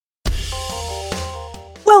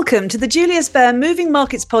Welcome to the Julius Baer Moving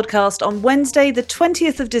Markets podcast on Wednesday, the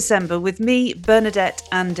 20th of December, with me, Bernadette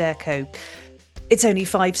Anderko. It's only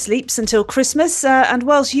 5 sleeps until Christmas, and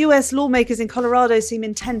whilst US lawmakers in Colorado seem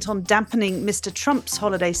intent on dampening Mr. Trump's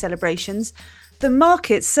holiday celebrations, the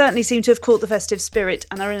markets certainly seem to have caught the festive spirit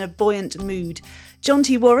and are in a buoyant mood.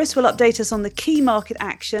 Jonti Warris will update us on the key market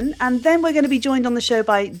action, and then we're going to be joined on the show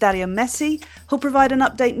by Dario Messi, who'll provide an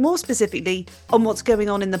update more specifically on what's going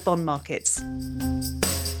on in the bond markets.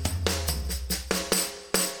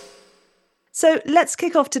 So let's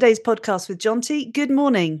kick off today's podcast with Jonti. Good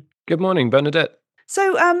morning. Good morning, Bernadette.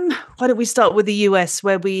 So why don't we start with the US,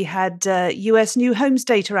 where we had US new homes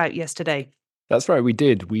data out yesterday? That's right, we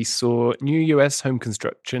did. We saw new US home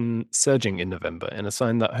construction surging in November, in a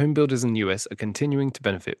sign that home builders in the US are continuing to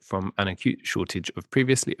benefit from an acute shortage of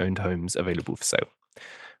previously owned homes available for sale.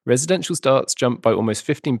 Residential starts jumped by almost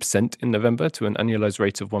 15% in November to an annualized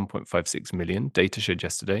rate of 1.56 million, data showed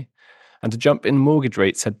yesterday. And a jump in mortgage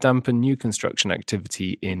rates had dampened new construction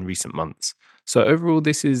activity in recent months. So overall,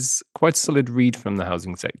 this is quite a solid read from the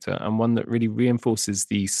housing sector, and one that really reinforces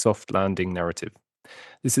the soft landing narrative.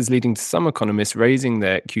 This is leading to some economists raising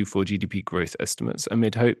their Q4 GDP growth estimates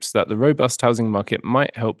amid hopes that the robust housing market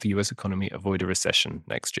might help the US economy avoid a recession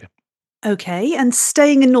next year. Okay, and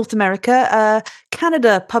staying in North America,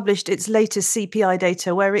 Canada published its latest CPI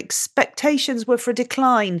data, where expectations were for a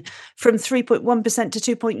decline from 3.1%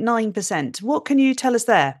 to 2.9%. What can you tell us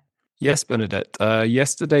there? Yes, Bernadette.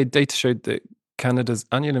 Yesterday, data showed that Canada's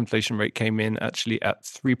annual inflation rate came in actually at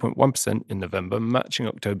 3.1% in November, matching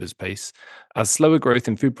October's pace, as slower growth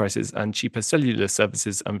in food prices and cheaper cellular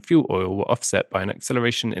services and fuel oil were offset by an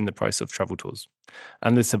acceleration in the price of travel tours.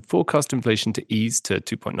 Analysts have forecast inflation to ease to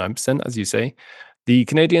 2.9%, as you say. The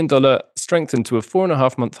Canadian dollar strengthened to a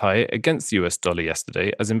 4.5-month high against the US dollar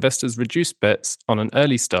yesterday as investors reduced bets on an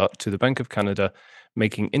early start to the Bank of Canada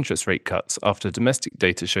making interest rate cuts after domestic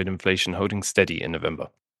data showed inflation holding steady in November.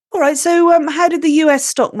 All right, so how did the US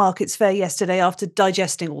stock markets fare yesterday after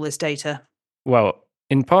digesting all this data? Well,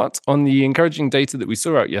 in part on the encouraging data that we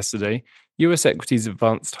saw out yesterday, US equities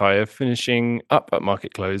advanced higher, finishing up at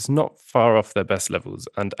market close, not far off their best levels,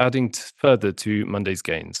 and adding further to Monday's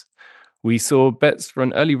gains. We saw bets for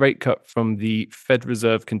an early rate cut from the Fed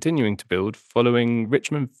Reserve continuing to build, following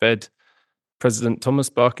Richmond Fed President Thomas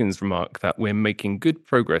Barkin's remark that we're making good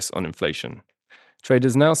progress on inflation.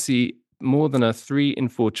 Traders now see more than a 3 in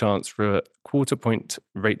 4 chance for a quarter-point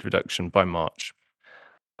rate reduction by March.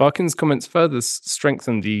 Barkin's comments further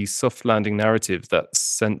strengthened the soft landing narrative that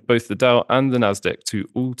sent both the Dow and the Nasdaq to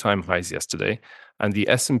all-time highs yesterday, and the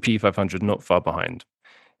S&P 500 not far behind.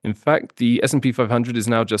 In fact, the S&P 500 is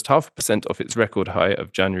now just 0.5% off its record high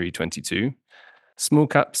of January 22. Small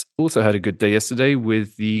caps also had a good day yesterday,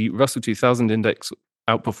 with the Russell 2000 index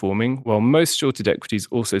outperforming, while most shorted equities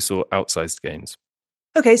also saw outsized gains.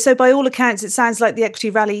 Okay, so by all accounts, it sounds like the equity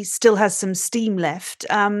rally still has some steam left.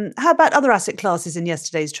 How about other asset classes in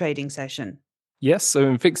yesterday's trading session? Yes, so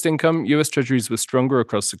in fixed income, US Treasuries were stronger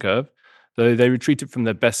across the curve, though they retreated from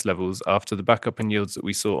their best levels after the backup in yields that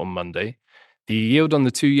we saw on Monday. The yield on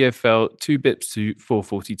the 2-year fell 2 bips to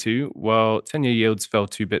 4.42, while 10-year yields fell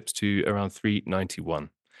 2 bips to around 3.91.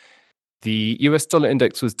 The US dollar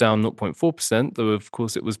index was down 0.4%, though of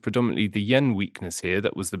course it was predominantly the yen weakness here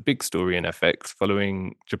that was the big story in FX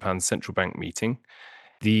following Japan's central bank meeting.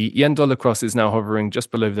 The yen dollar cross is now hovering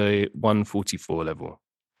just below the 144 level.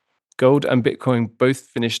 Gold and Bitcoin both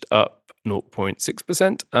finished up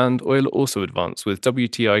 0.6%, and oil also advanced, with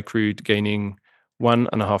WTI crude gaining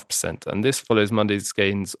 1.5%. And this follows Monday's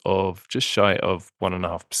gains of just shy of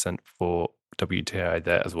 1.5% for WTI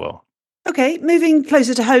there as well. Okay, moving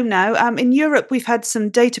closer to home now. In Europe, we've had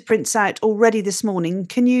some data prints out already this morning.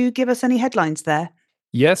 Can you give us any headlines there?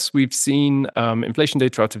 Yes, we've seen inflation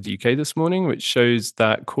data out of the UK this morning, which shows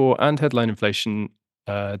that core and headline inflation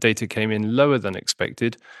data came in lower than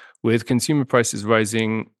expected, with consumer prices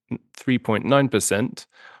rising 3.9%,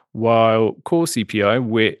 while core CPI,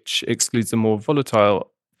 which excludes the more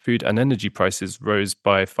volatile food and energy prices, rose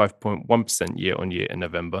by 5.1% year on year in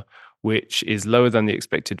November, which is lower than the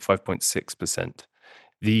expected 5.6%.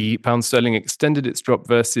 The pound sterling extended its drop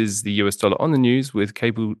versus the US dollar on the news, with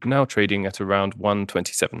cable now trading at around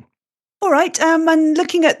 127. All right, and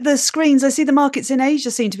looking at the screens, I see the markets in Asia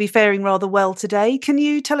seem to be faring rather well today. Can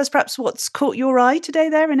you tell us perhaps what's caught your eye today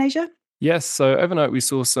there in Asia? Yes, so overnight we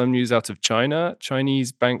saw some news out of China.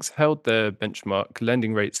 Chinese banks held their benchmark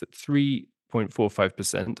lending rates at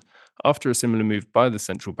 3.45% after a similar move by the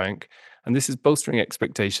central bank, and this is bolstering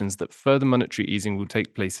expectations that further monetary easing will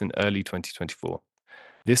take place in early 2024.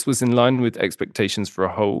 This was in line with expectations for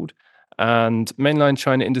a hold, And mainland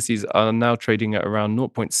China indices are now trading at around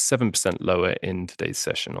 0.7% lower in today's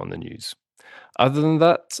session on the news. Other than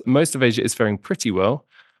that, most of Asia is faring pretty well.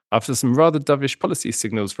 After some rather dovish policy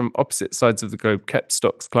signals from opposite sides of the globe kept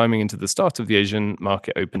stocks climbing into the start of the Asian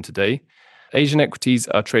market open today, Asian equities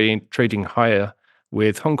are trading higher,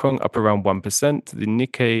 with Hong Kong up around 1%, the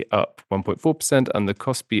Nikkei up 1.4%, and the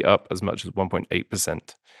Kospi up as much as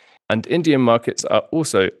 1.8%. And Indian markets are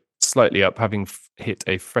also slightly up, having hit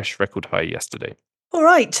a fresh record high yesterday. All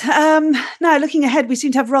right. Now, looking ahead, we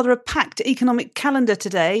seem to have rather a packed economic calendar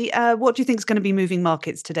today. What do you think is going to be moving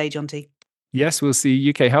markets today, Jonti? Yes, we'll see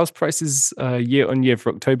UK house prices year on year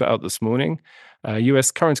for October out this morning.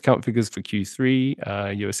 US current account figures for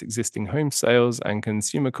Q3, US existing home sales, and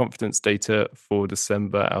consumer confidence data for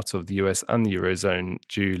December out of the US and the Eurozone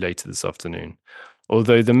due later this afternoon.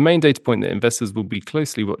 Although the main data point that investors will be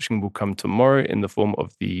closely watching will come tomorrow in the form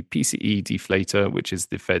of the PCE deflator, which is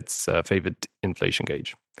the Fed's favored inflation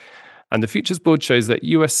gauge. And the futures board shows that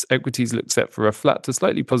US equities look set for a flat to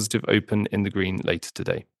slightly positive open in the green later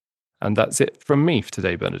today. And that's it from me for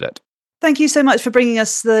today, Bernadette. Thank you so much for bringing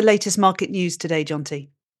us the latest market news today, Jonti.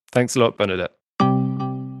 Thanks a lot, Bernadette.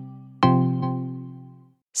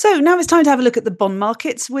 So now it's time to have a look at the bond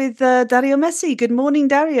markets with Dario Messi. Good morning,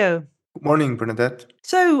 Dario. Good morning, Bernadette.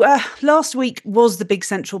 So last week was the big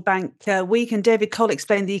central bank week, and David Cole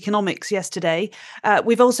explained the economics yesterday.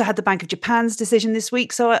 We've also had the Bank of Japan's decision this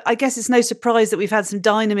week, so I guess it's no surprise that we've had some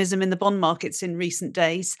dynamism in the bond markets in recent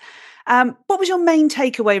days. What was your main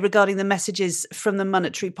takeaway regarding the messages from the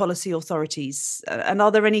monetary policy authorities? And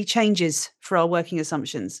are there any changes for our working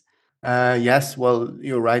assumptions? Yes, well,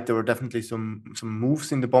 you're right. There were definitely some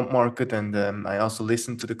moves in the bond market, and I also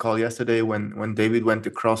listened to the call yesterday when David went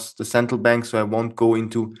across the central bank. So I won't go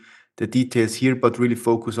into the details here, but really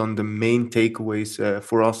focus on the main takeaways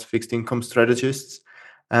for us fixed income strategists.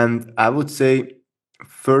 And I would say,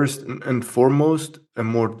 first and foremost, a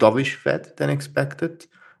more dovish Fed than expected.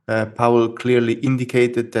 Powell clearly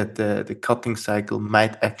indicated that the cutting cycle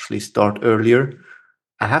might actually start earlier.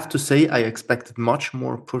 I have to say, I expected much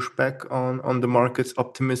more pushback on the market's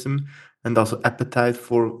optimism and also appetite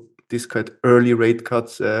for this kind of early rate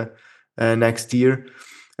cuts next year.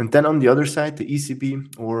 And then on the other side, the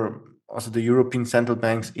ECB or also the European central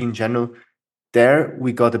banks in general, there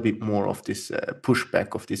we got a bit more of this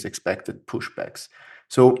pushback, of these expected pushbacks.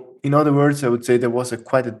 So in other words, I would say there was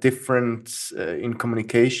quite a difference in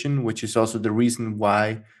communication, which is also the reason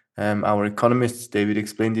why our economists, David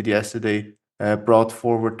explained it yesterday, brought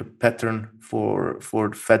forward the pattern for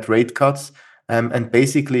Fed rate cuts. And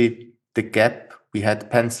basically, the gap we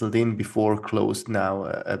had penciled in before closed now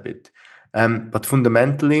a bit. But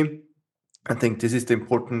fundamentally, I think this is the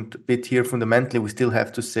important bit here. Fundamentally, we still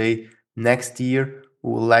have to say next year,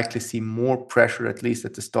 we will likely see more pressure, at least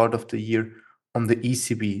at the start of the year, on the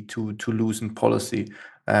ECB to loosen policy.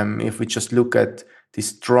 If we just look at the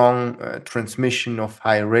strong transmission of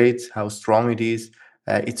higher rates, how strong it is,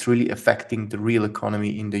 it's really affecting the real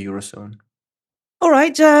economy in the Eurozone. All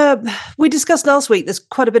right. We discussed last week there's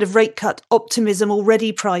quite a bit of rate cut optimism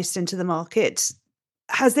already priced into the market.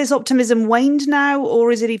 Has this optimism waned now,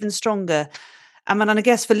 or is it even stronger? And I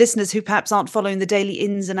guess for listeners who perhaps aren't following the daily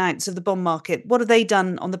ins and outs of the bond market, what have they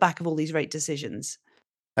done on the back of all these rate decisions?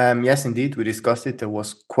 Yes, indeed, we discussed it. There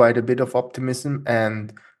was quite a bit of optimism.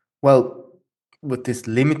 And, well, with this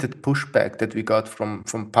limited pushback that we got from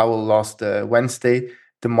Powell last Wednesday,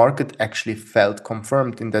 the market actually felt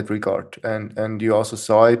confirmed in that regard. And you also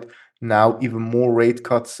saw it now, even more rate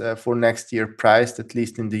cuts for next year priced, at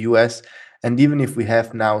least in the US. And even if we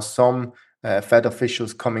have now some Fed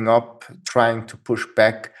officials coming up trying to push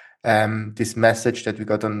back this message that we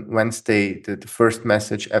got on Wednesday, the first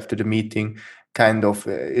message after the meeting, kind of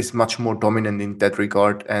is much more dominant in that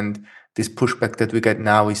regard. And this pushback that we get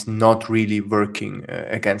now is not really working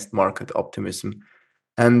against market optimism.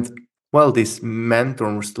 And well, this meant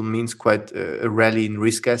or still means quite a rally in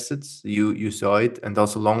risk assets. You saw it, and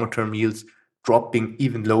also longer term yields dropping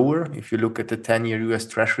even lower. If you look at the 10-year US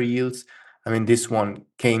Treasury yields, I mean, this one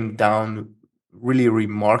came down really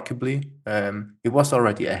remarkably. It was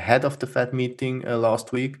already ahead of the Fed meeting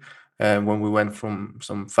last week when we went from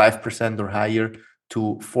some 5% or higher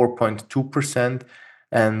to 4.2%.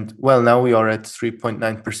 And well, now we are at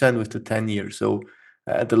 3.9% with the 10-year. So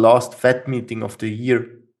the last Fed meeting of the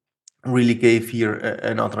year really gave here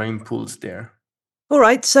another impulse there. All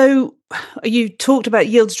right. So you talked about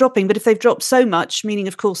yields dropping, but if they've dropped so much, meaning,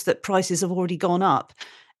 of course, that prices have already gone up,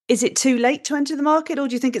 is it too late to enter the market, or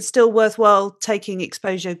do you think it's still worthwhile taking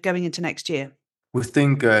exposure going into next year? We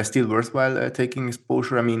think still worthwhile taking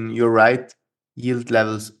exposure. I mean, you're right. yield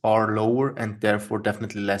levels are lower and therefore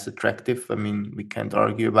definitely less attractive. I mean, we can't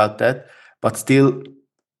argue about that. But still,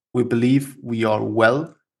 we believe we are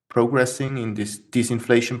well progressing in this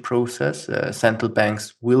disinflation process. Central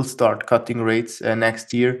banks will start cutting rates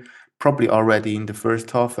next year, probably already in the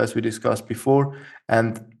first half, as we discussed before.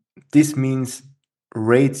 And this means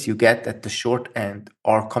rates you get at the short end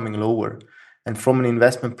are coming lower. And from an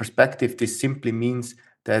investment perspective, this simply means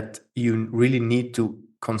that you really need to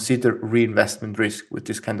consider reinvestment risk with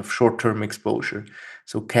this kind of short-term exposure.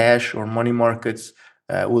 So cash or money markets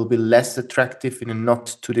will be less attractive in a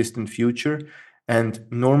not too distant future. And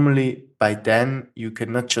normally by then you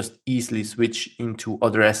cannot just easily switch into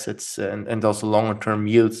other assets, and also longer term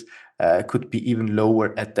yields could be even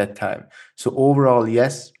lower at that time. So overall,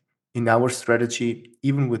 yes, in our strategy,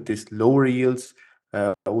 even with these lower yields,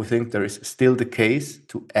 we think there is still the case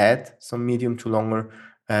to add some medium to longer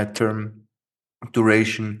term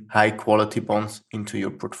duration, high quality bonds into your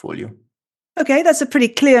portfolio. Okay, that's a pretty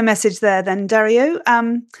clear message there then, Dario.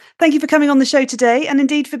 Thank you for coming on the show today, and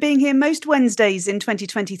indeed for being here most Wednesdays in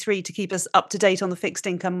 2023 to keep us up to date on the fixed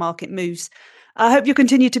income market moves. I hope you'll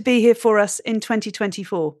continue to be here for us in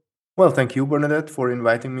 2024. Well, thank you, Bernadette, for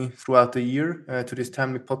inviting me throughout the year to this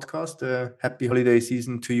timely podcast. Happy holiday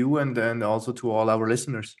season to you and also to all our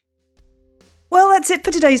listeners. Well, that's it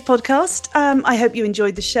for today's podcast. I hope you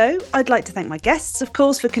enjoyed the show. I'd like to thank my guests, of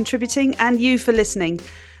course, for contributing, and you for listening.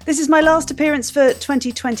 This is my last appearance for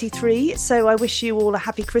 2023, so I wish you all a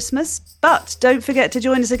happy Christmas. But don't forget to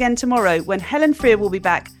join us again tomorrow when Helen Freer will be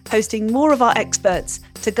back hosting more of our experts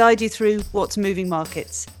to guide you through what's moving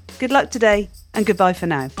markets. Good luck today, and goodbye for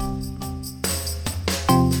now.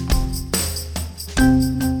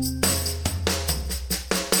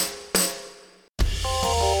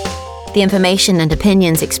 The information and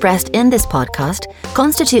opinions expressed in this podcast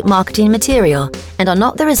constitute marketing material and are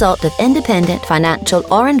not the result of independent financial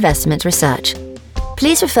or investment research.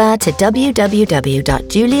 Please refer to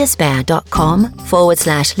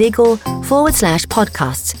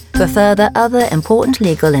www.juliusbaer.com/legal/podcasts for further other important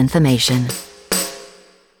legal information.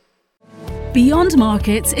 Beyond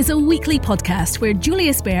Markets is a weekly podcast where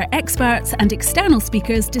Julius Baer experts and external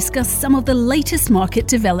speakers discuss some of the latest market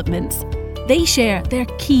developments. They share their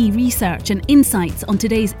key research and insights on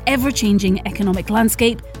today's ever-changing economic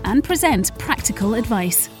landscape and present practical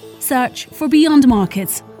advice. Search for Beyond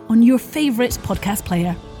Markets on your favourite podcast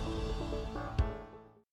player.